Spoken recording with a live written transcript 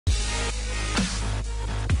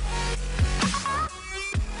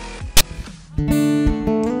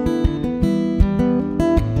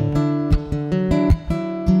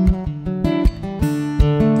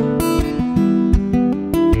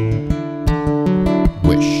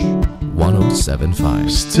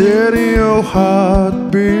1075. Steady your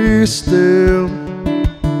heart, be still.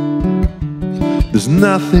 There's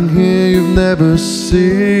nothing here you've never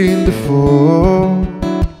seen before.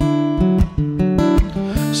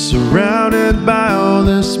 Surrounded by all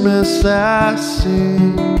this mess I see,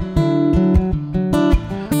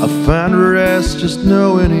 I find rest just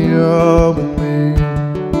knowing you're with me.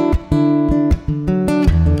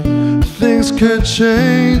 Things could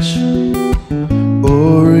change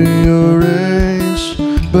or rearrange,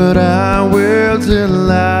 but I will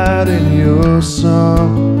delight in your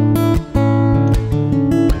song.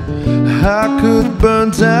 I could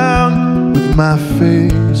burn down with my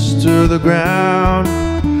face to the ground.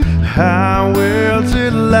 I will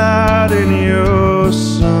delight in your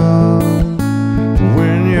song,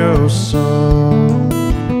 when your song.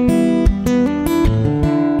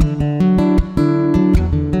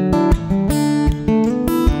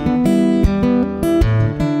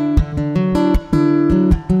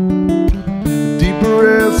 Deeper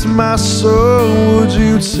breaths my soul would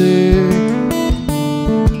you take?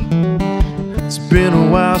 It's been a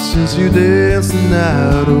while since you danced the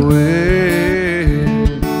night away.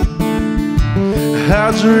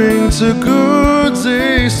 I'll drink to good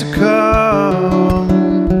days to come.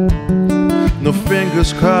 No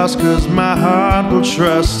fingers crossed, 'cause my heart will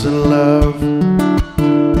trust in love.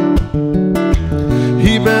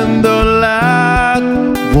 Even though light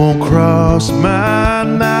won't cross my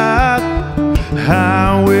night,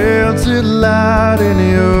 I will delight in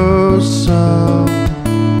your song.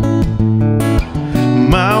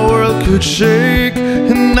 My world could shake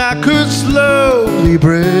and I could slowly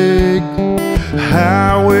break.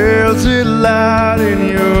 I will delight in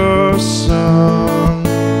your song.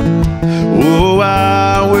 Oh,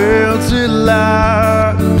 I will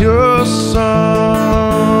delight in your song.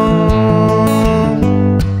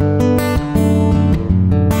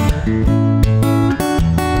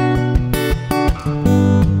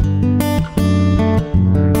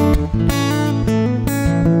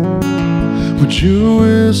 Would you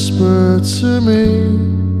whisper to me,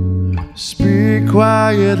 speak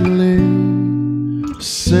quietly?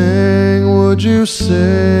 Sing, would you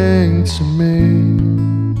sing to me?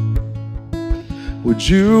 Would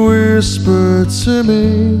you whisper to me,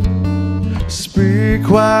 speak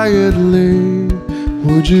quietly?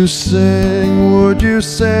 Would you sing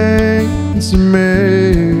to me?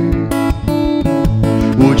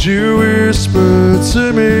 Would you whisper to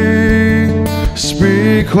me,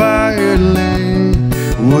 speak quietly?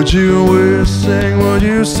 Would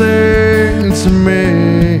you sing to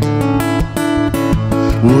me?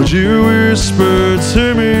 Would you whisper to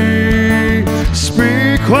me,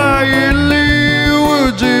 speak quietly?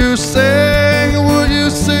 Would you sing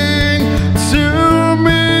to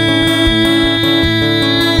me?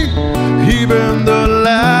 Even the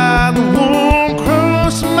light won't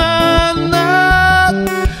cross my night,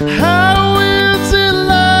 I will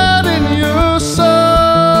delight in your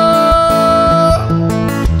song.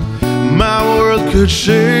 My world could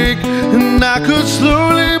shake and I could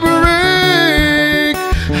slowly break.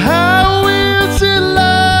 I will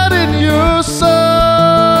delight in your song.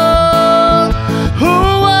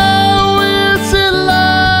 Oh, I will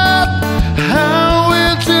delight, I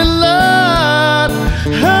will delight,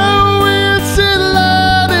 I will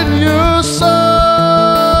delight in your song.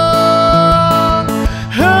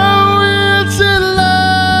 I will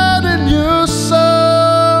delight in your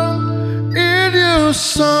song, in your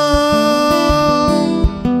song.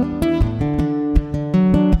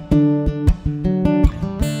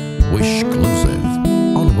 WISHclusive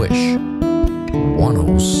on Wish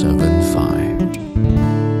 1075.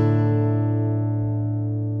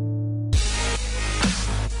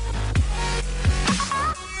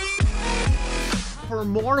 For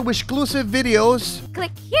more WISHclusive videos,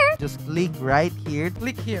 Click here. Just click right here.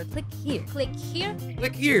 Click here. Click here. Click here.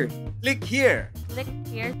 Click here. Click here. Click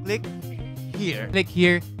here. Click here. Click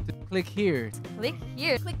here. Click here. Click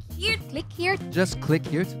here. Click here. Click here. Just click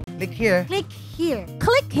here. Click here. Click here.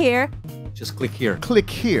 Click here. Just click here. click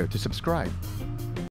here to subscribe.